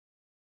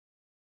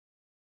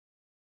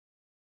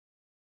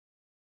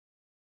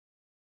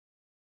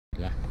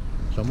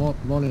So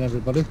morning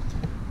everybody,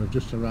 we've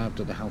just arrived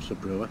at the House of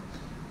Bruar.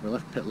 We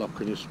left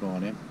Pitlochry this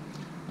morning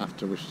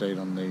after we stayed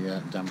on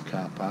the damn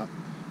car park,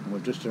 and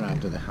we've just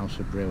arrived at the House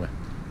of Bruar.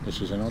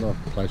 This is another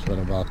place where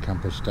the wild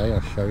campers stay.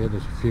 I'll show you,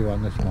 there's a few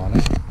on this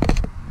morning.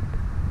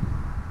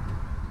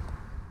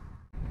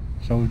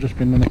 So we've just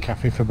been in the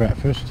cafe for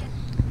breakfast.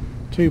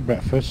 2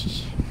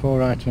 breakfasts,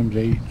 4 items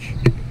each,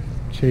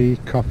 tea,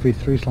 coffee,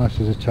 3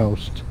 slices of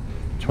toast,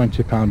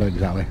 £20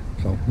 exactly.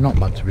 So not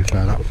bad to be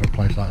fair, that for a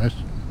place like this.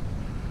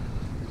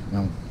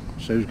 Now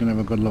Sue's going to have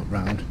a good look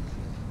round.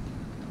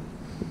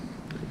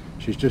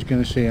 She's just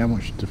going to see how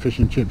much the fish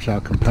and chips are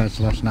compared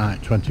to last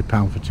night.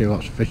 £20 for 2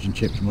 lots of fish and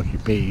chips, mushy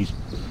peas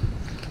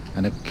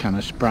and a can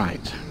of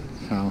Sprite.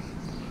 So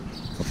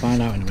we'll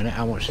find out in a minute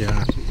how much they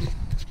are.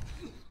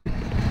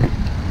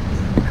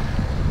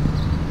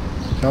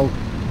 So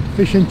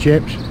fish and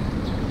chips,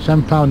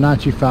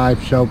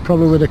 £7.95, so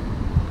probably with a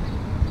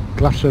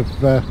glass of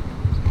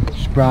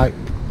Sprite,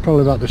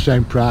 probably about the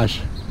same price,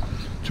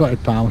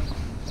 £20.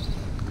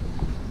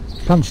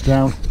 Pants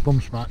down, bum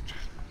smacked.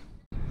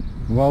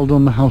 Well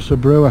done, the House of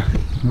Bruar.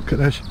 Look at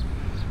this.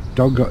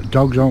 Dog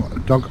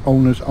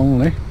owners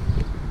only.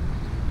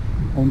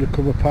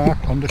 Undercover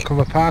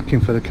parking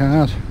for the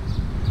cars.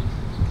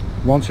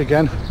 Once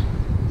again,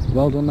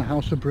 well done, the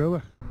House of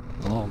Bruar.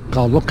 Oh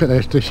God, look at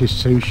this. This is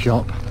Sue's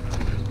shop,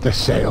 the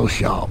sale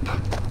shop.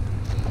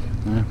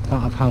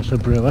 Part of House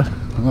of Bruar.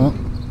 Oh.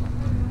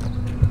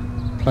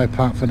 Play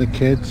park for the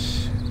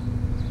kids.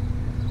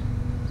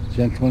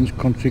 Gentlemen's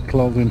Country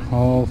Clothing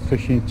Hall,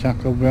 fishing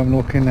tackle. We're having a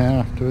look in there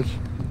afterwards.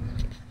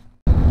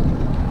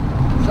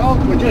 So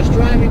we're just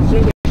driving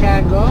through the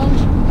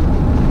Cairngorms.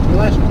 We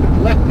left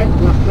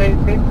Pitlochry,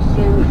 been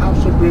through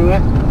House of Bruar.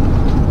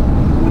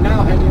 We're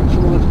now heading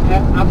towards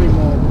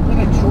Aviemore. We're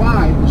going to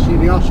try and see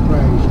the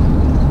Osprays,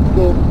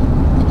 but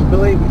I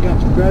believe it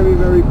gets very,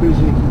 very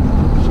busy.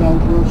 So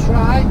we'll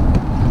try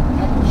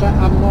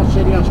Aviemore,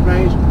 see the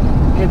Osprays.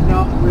 If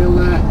not, we'll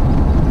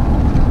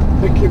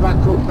pick you back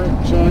up at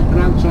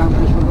Grantown,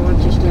 as we're going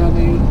to stay on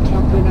the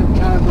Camping and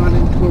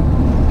Caravanning Club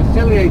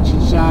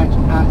affiliated site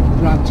at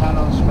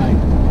Grantown-on-spay.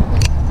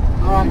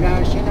 Alright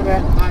guys, see you in a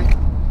bit, bye.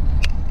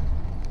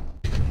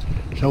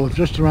 So we've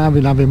just arrived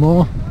in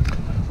Aviemore.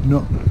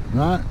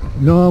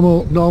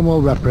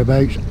 Normal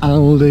reprobates,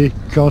 Aldi,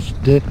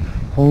 Costa,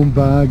 home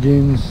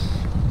bargains.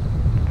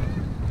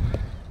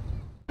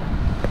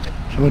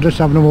 So we're just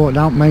having a walk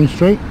down Main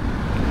Street.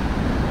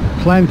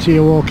 Plenty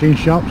of walk-in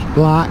shops,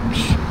 blacks,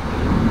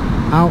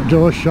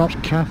 outdoor shops,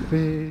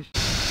 cafes.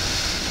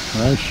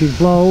 There she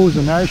blows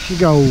and there she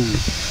goes.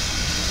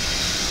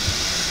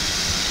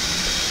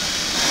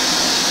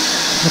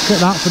 Look at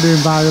that for the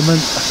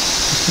environment.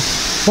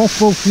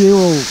 Fossil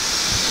fuel.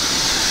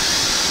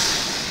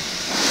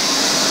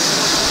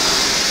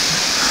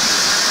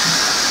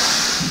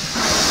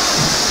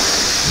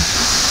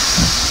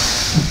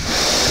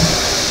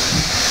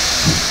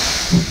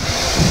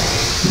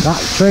 That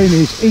train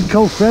is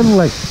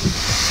eco-friendly.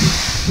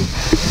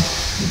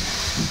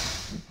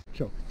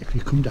 So if you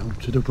come down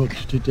to the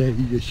woods today,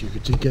 you're sure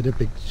to get a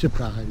big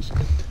surprise.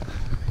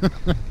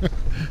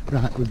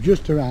 Right, we've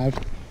just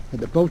arrived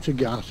at the Boat of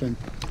Garson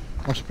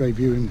Osprey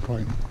viewing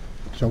point.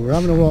 So we're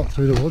having a walk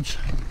through the woods.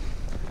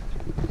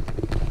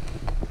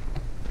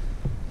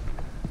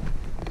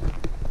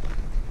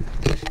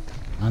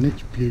 And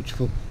it's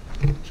beautiful.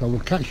 So we'll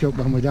catch up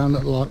when we're down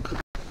at the lock.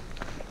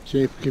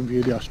 See if we can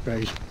view the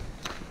Ospreys.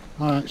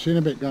 Alright, see you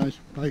in a bit guys,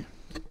 bye.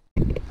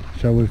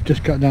 So we've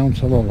just got down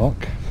to the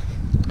lock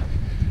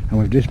and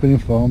we've just been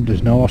informed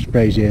there's no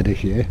Ospreys here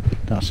this year.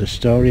 That's the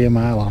story of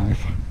my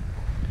life.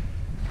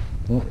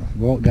 Look,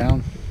 walk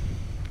down.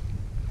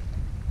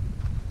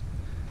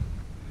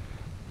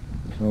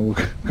 So we're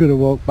going to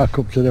walk back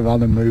up to the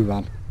van and move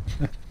on.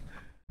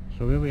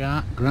 So here we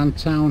are,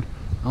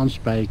 Grantown-on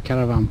Spey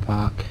Caravan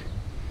Park,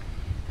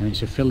 and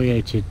it's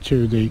affiliated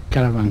to the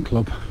Caravan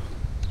Club.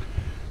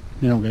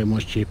 You don't get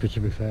much cheaper to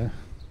be fair.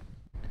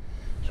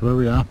 So here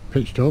we are,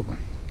 pitched up.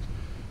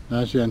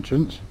 There's the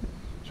entrance.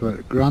 So we're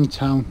at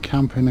Grantown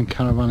Camping and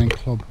Caravanning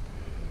Club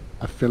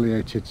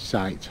affiliated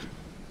site.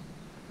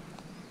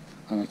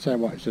 And I'll tell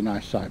you what, it's a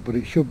nice site, but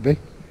it should be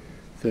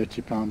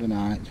 £30 a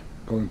night.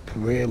 Going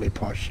really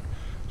posh.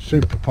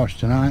 Super posh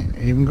tonight.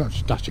 Even got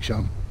statics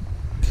on.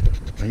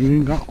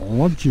 Even got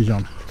lodges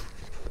on.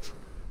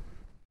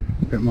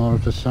 A bit more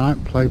of the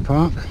site, play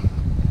park.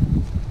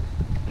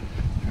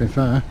 To be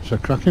fair, it's a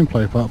cracking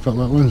play park for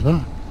little ones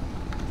that.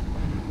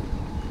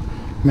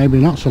 Maybe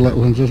not so little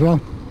ones as well.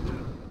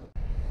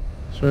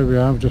 So here we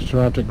are, we've just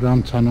arrived at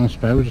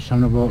Grantown-on-spay. We're just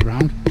having a walk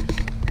round.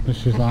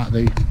 This is like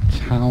the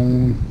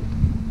town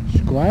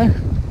square,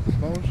 I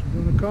suppose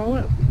you want to call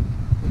it.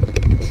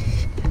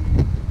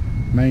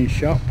 Main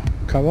shop,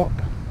 co-op.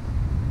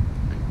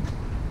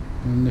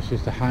 And this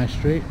is the high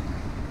street.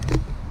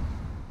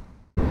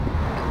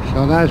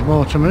 So there's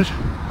Mortimer's.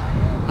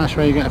 That's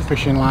where you get a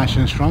fishing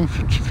licence from,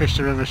 to fish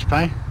the River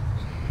Spey.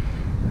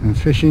 And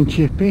fishing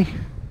chippy.